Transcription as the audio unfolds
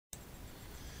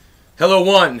Hello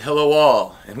one, hello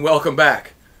all, and welcome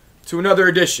back to another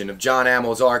edition of John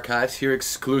Ammo's Archives here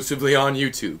exclusively on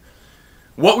YouTube.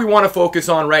 What we want to focus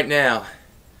on right now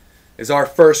is our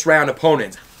first round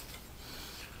opponent,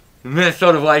 the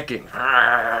Minnesota Vikings.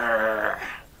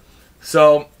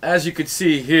 So, as you can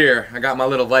see here, I got my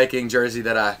little Viking jersey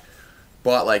that I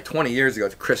bought like 20 years ago.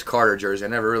 It's a Chris Carter jersey. I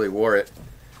never really wore it.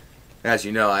 As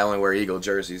you know, I only wear Eagle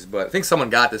jerseys, but I think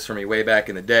someone got this for me way back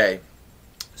in the day.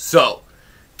 So,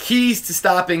 keys to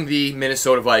stopping the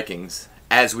Minnesota Vikings,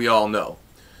 as we all know.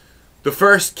 The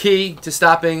first key to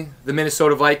stopping the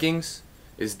Minnesota Vikings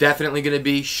is definitely going to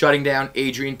be shutting down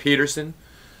Adrian Peterson.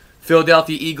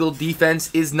 Philadelphia Eagle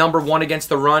defense is #1 against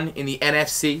the run in the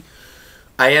NFC.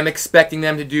 I am expecting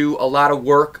them to do a lot of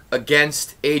work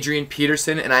against Adrian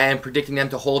Peterson, and I am predicting them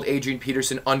to hold Adrian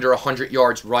Peterson under 100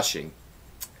 yards rushing.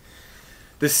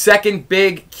 The second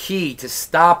big key to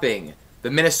stopping the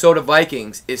Minnesota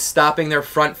Vikings is stopping their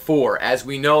front four. As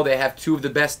we know, they have two of the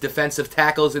best defensive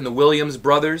tackles in the Williams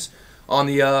brothers on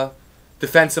the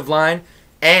defensive line,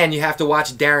 and you have to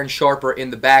watch Darren Sharper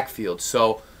in the backfield.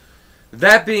 So,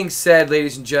 that being said,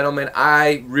 ladies and gentlemen,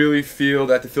 I really feel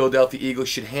that the Philadelphia Eagles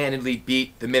should handily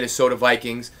beat the Minnesota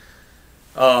Vikings.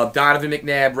 Donovan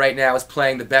McNabb right now is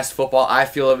playing the best football, I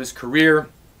feel, of his career.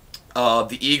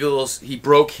 The Eagles, he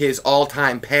broke his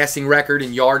all-time passing record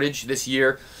in yardage this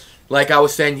year. Like I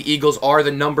was saying, the Eagles are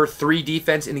the #3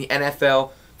 defense in the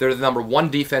NFL. They're the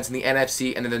 #1 defense in the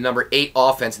NFC, and they're the #8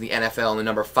 offense in the NFL, and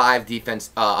the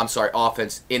 #5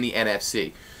 offense in the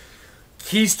NFC.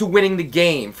 Keys to winning the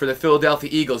game for the Philadelphia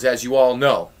Eagles, as you all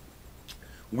know.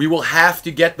 We will have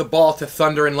to get the ball to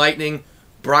Thunder and Lightning,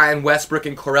 Brian Westbrook,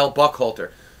 and Correll Buckhalter.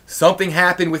 Something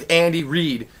happened with Andy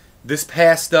Reid this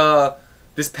past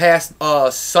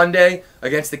Sunday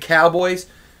against the Cowboys.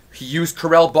 He used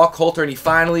Correll Buckhalter, and he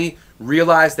finally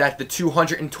realized that the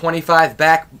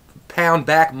 225-pound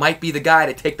back might be the guy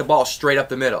to take the ball straight up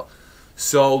the middle.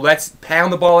 So let's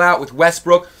pound the ball out with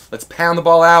Westbrook. Let's pound the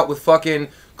ball out with fucking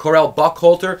Correll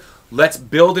Buckhalter. Let's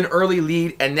build an early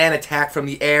lead and then attack from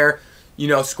the air. You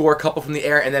know, score a couple from the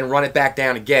air and then run it back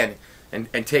down again and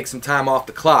take some time off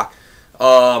the clock.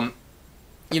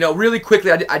 You know, really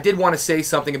quickly, I did want to say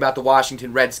something about the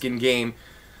Washington Redskin game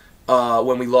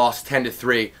when we lost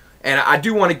 10-3. And I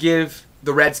do want to give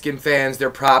the Redskin fans their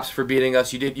props for beating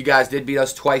us. You guys did beat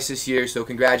us twice this year, so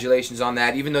congratulations on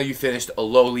that. Even though you finished a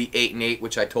lowly 8-8,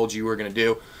 which I told you were going to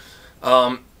do.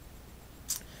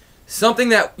 Something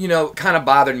that, you know, kind of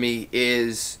bothered me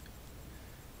is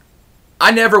I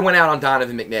never went out on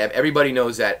Donovan McNabb. Everybody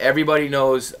knows that. Everybody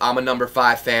knows I'm a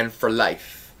 #5 fan for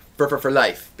life. For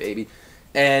life, baby.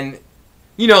 And,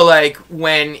 you know, like,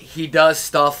 when he does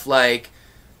stuff like,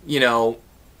 you know,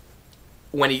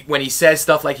 when he says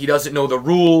stuff like he doesn't know the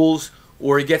rules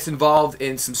or he gets involved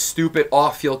in some stupid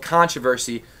off-field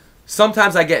controversy,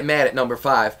 sometimes I get mad at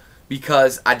 #5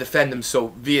 because I defend him so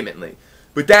vehemently.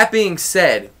 But that being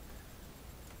said,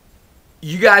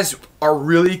 you guys are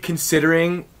really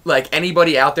considering, like,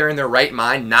 anybody out there in their right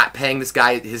mind not paying this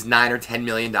guy his $9 or $10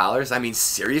 million? I mean,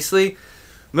 seriously?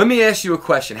 Let me ask you a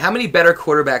question. How many better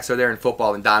quarterbacks are there in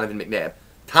football than Donovan McNabb?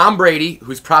 Tom Brady,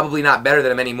 who's probably not better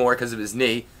than him anymore because of his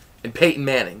knee, and Peyton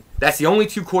Manning. That's the only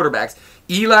two quarterbacks.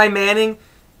 Eli Manning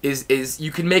is you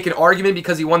can make an argument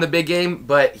because he won the big game,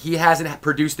 but he hasn't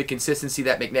produced the consistency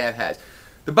that McNabb has.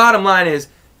 The bottom line is,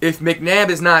 if McNabb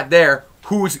is not there,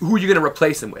 who are you going to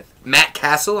replace him with? Matt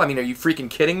Castle? I mean, are you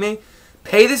freaking kidding me?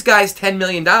 Pay this guy $10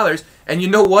 million, and you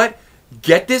know what?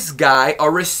 Get this guy a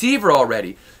receiver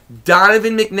already.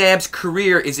 Donovan McNabb's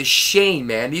career is a shame,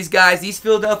 man. These guys, these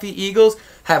Philadelphia Eagles,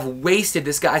 have wasted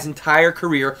this guy's entire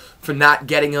career for not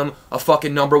getting him a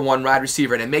fucking #1 wide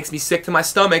receiver. And it makes me sick to my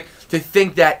stomach to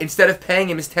think that instead of paying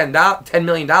him his $10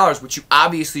 million, which you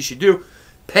obviously should do,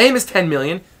 pay him his $10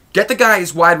 million, get the guy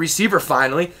his wide receiver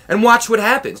finally, and watch what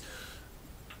happens.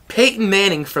 Peyton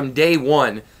Manning from day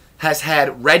one has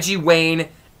had Reggie Wayne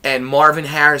and Marvin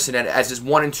Harrison as his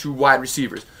 1 and 2 wide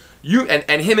receivers.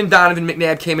 And him and Donovan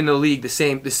McNabb came into the league the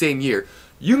same year.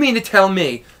 You mean to tell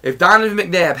me if Donovan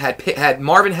McNabb had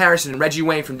Marvin Harrison and Reggie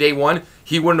Wayne from day one,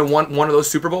 he wouldn't have won one of those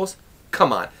Super Bowls?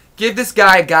 Come on. Give this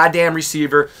guy a goddamn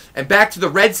receiver. And back to the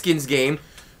Redskins game,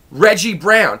 Reggie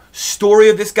Brown. Story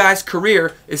of this guy's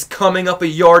career is coming up a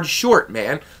yard short,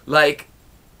 man. Like,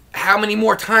 how many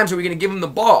more times are we going to give him the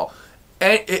ball?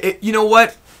 And you know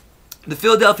what? The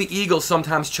Philadelphia Eagles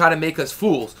sometimes try to make us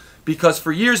fools. Because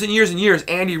for years and years and years,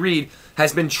 Andy Reid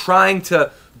has been trying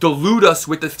to delude us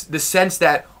with the sense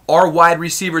that our wide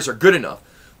receivers are good enough.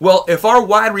 Well, if our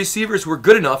wide receivers were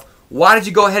good enough, why did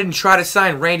you go ahead and try to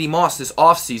sign Randy Moss this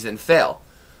offseason and fail?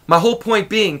 My whole point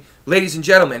being, Ladies and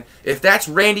gentlemen, if that's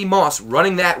Randy Moss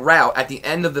running that route at the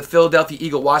end of the Philadelphia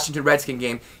Eagle-Washington Redskin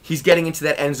game, he's getting into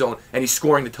that end zone and he's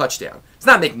scoring the touchdown. It's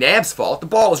not McNabb's fault. The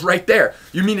ball was right there.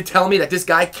 You mean to tell me that this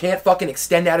guy can't fucking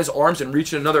extend out his arms and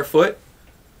reach another foot?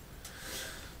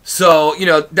 So,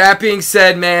 that being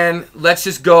said, man, let's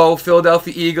just go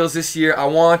Philadelphia Eagles this year. I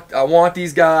want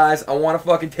these guys. I want to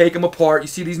fucking take them apart. You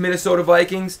see these Minnesota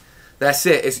Vikings? That's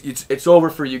it. It's over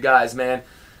for you guys, man.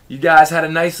 You guys had a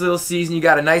nice little season. You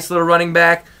got a nice little running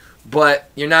back, but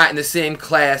you're not in the same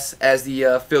class as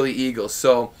the Philly Eagles.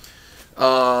 So,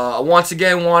 I once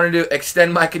again wanted to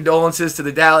extend my condolences to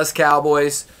the Dallas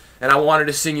Cowboys, and I wanted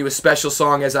to sing you a special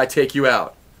song as I take you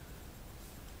out.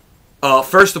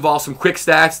 First of all, some quick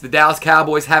stats. The Dallas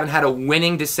Cowboys haven't had a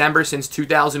winning December since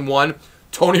 2001.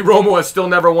 Tony Romo has still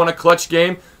never won a clutch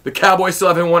game. The Cowboys still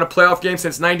haven't won a playoff game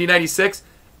since 1996,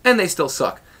 and they still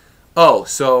suck. Oh,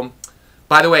 so...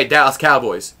 By the way, Dallas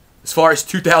Cowboys, as far as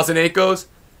 2008 goes,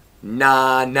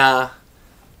 nah, nah,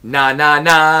 nah, nah,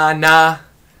 nah, nah,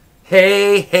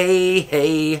 hey, hey,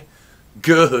 hey,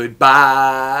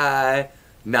 goodbye,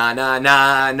 nah, nah,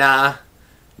 nah, nah,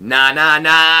 nah, nah,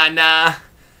 nah, nah,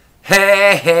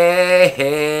 hey, hey,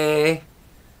 hey,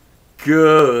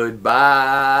 goodbye.